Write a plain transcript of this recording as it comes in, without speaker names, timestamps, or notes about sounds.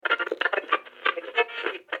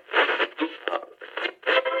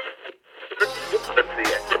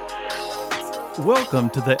Welcome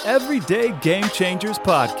to the Everyday Game Changers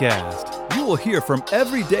podcast. You will hear from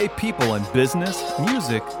everyday people in business,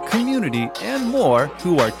 music, community, and more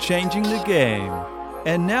who are changing the game.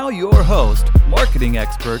 And now your host, marketing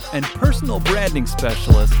expert, and personal branding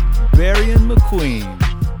specialist, Barian McQueen.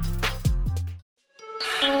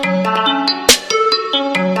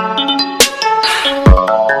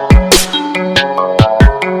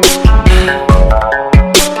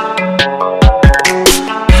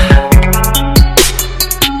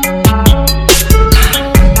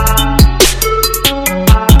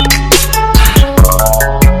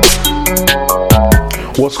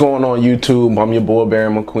 What's going on YouTube? I'm your boy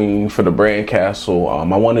Barian McQueen for the Brand Castle. I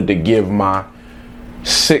wanted to give my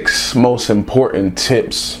 6 most important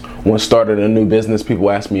tips when starting a new business.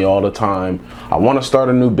 People ask me all the time, I want to start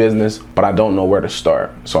a new business, but I don't know where to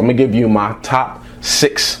start. So I'm gonna give you my top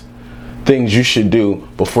 6 things you should do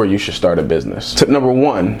before you should start a business. Tip number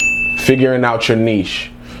 1, figuring out your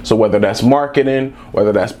niche. So whether that's marketing,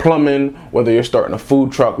 whether that's plumbing, whether you're starting a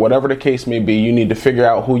food truck, whatever the case may be, you need to figure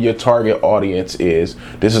out who your target audience is.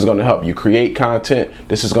 This is going to help you create content.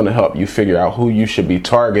 This is going to help you figure out who you should be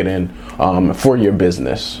targeting for your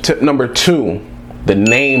business. Tip number 2, the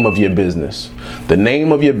name of your business. The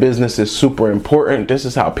name of your business is super important. This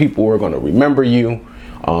is how people are going to remember you.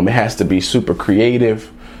 It has to be super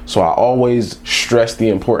creative. So I always stress the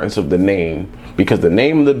importance of the name, because the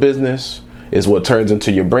name of the business is what turns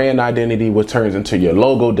into your brand identity, what turns into your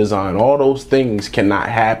logo design. All those things cannot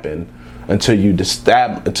happen until you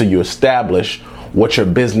establish what your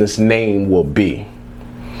business name will be.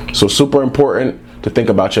 So super important to think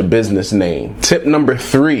about your business name. Tip number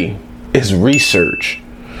 3 is research.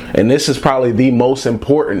 And this is probably the most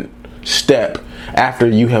important step after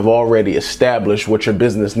you have already established what your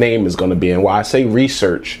business name is going to be. And why I say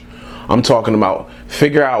research, I'm talking about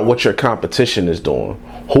figure out what your competition is doing.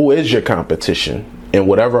 Who is your competition in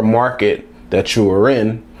whatever market that you are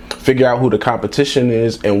in? Figure out who the competition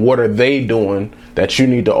is and what are they doing that you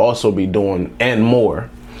need to also be doing, and more.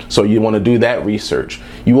 So you want to do that research.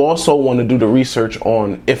 You also want to do the research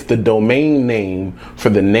on if the domain name for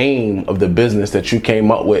the name of the business that you came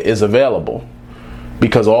up with is available.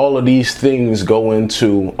 Because all of these things go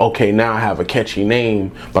into, okay, now I have a catchy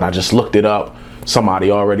name, but I just looked it up. Somebody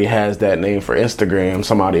already has that name for Instagram.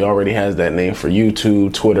 Somebody already has that name for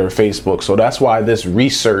YouTube, Twitter, Facebook. So that's why this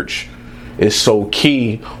research is so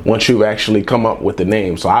key once you've actually come up with the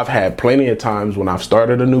name. So I've had plenty of times when I've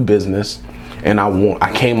started a new business and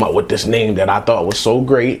I came up with this name that I thought was so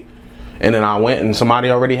great, and then I went and somebody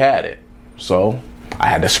already had it. So I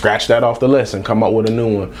had to scratch that off the list and come up with a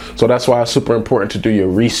new one. So that's why it's super important to do your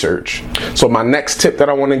research. So my next tip that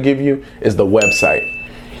I want to give you is the website.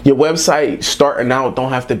 Your website starting out don't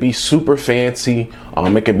have to be super fancy.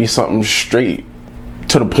 It can be something straight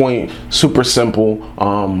to the point, super simple.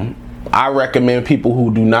 I recommend people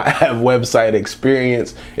who do not have website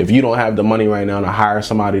experience, if you don't have the money right now to hire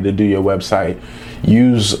somebody to do your website,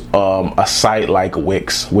 use a site like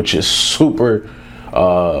Wix, which is super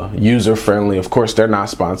user friendly. Of course, they're not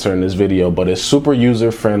sponsoring this video, but it's super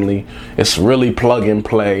user friendly. It's really plug and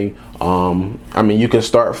play. I mean, you can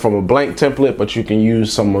start from a blank template, but you can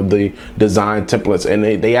use some of the design templates, and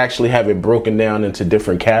they actually have it broken down into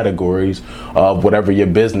different categories of whatever your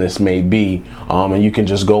business may be. And you can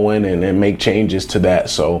just go in and make changes to that.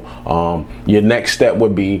 So your next step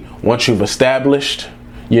would be, once you've established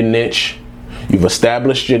your niche, you've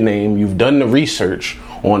established your name, you've done the research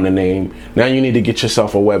on the name, now you need to get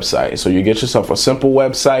yourself a website. So you get yourself a simple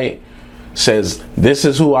website, says this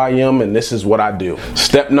is who I am and this is what I do.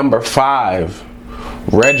 Step number 5,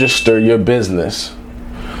 register your business.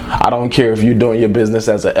 I don't care if you're doing your business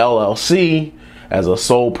as a LLC, as a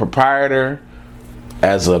sole proprietor,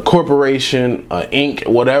 as a corporation, Inc.,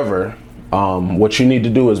 whatever. What you need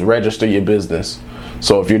to do is register your business.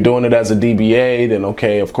 So if you're doing it as a DBA, then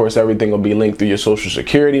okay, of course, everything will be linked through your social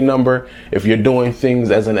security number. If you're doing things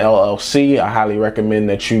as an LLC, I highly recommend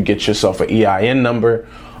that you get yourself an EIN number,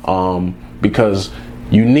 because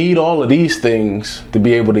you need all of these things to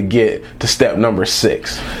be able to get to step number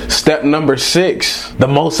 6. Step number 6, the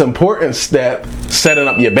most important step, setting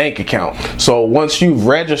up your bank account. So once you've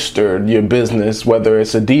registered your business, whether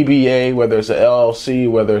it's a DBA, whether it's an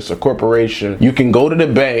LLC, whether it's a corporation, you can go to the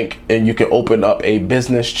bank and you can open up a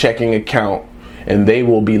business checking account, and they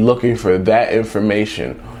will be looking for that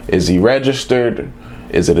information. Is he registered?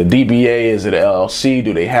 Is it a DBA? Is it an LLC?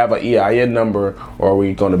 Do they have an EIN number? Or are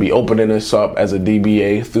we going to be opening this up as a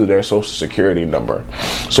DBA through their social security number?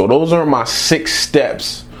 So those are my 6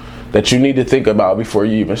 steps that you need to think about before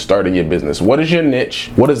you even starting your business. What is your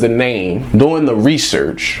niche? What is the name? Doing the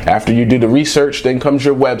research. After you do the research, then comes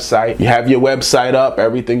your website. You have your website up,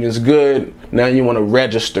 everything is good. Now you want to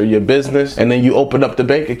register your business, and then you open up the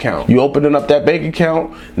bank account. You opening up that bank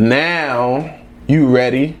account, now you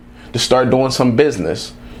ready to start doing some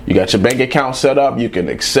business. You got your bank account set up. You can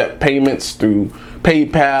accept payments through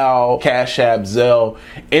PayPal, Cash App, Zelle,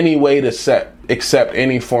 any way to accept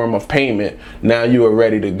any form of payment. Now you are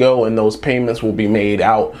ready to go, and those payments will be made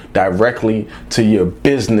out directly to your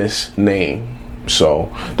business name.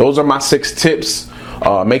 So those are my 6 tips.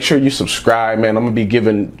 Make sure you subscribe, man. I'm gonna be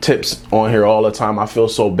giving tips on here all the time. I feel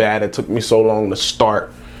so bad it took me so long to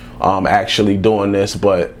start actually doing this,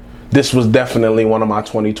 but this was definitely one of my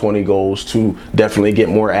 2020 goals, to definitely get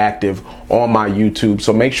more active on my YouTube.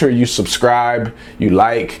 So make sure you subscribe, you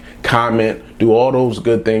like, comment, do all those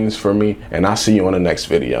good things for me, and I'll see you on the next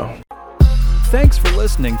video. Thanks for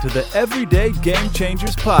listening to the Everyday Game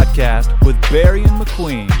Changers podcast with Barry and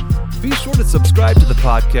McQueen. Be sure to subscribe to the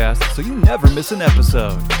podcast so you never miss an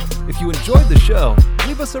episode. If you enjoyed the show,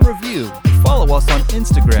 leave us a review and follow us on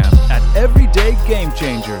Instagram at Everyday Game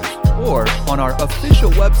Changers, or on our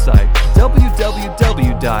official website,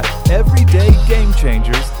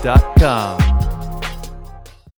 www.everydaygamechangers.com.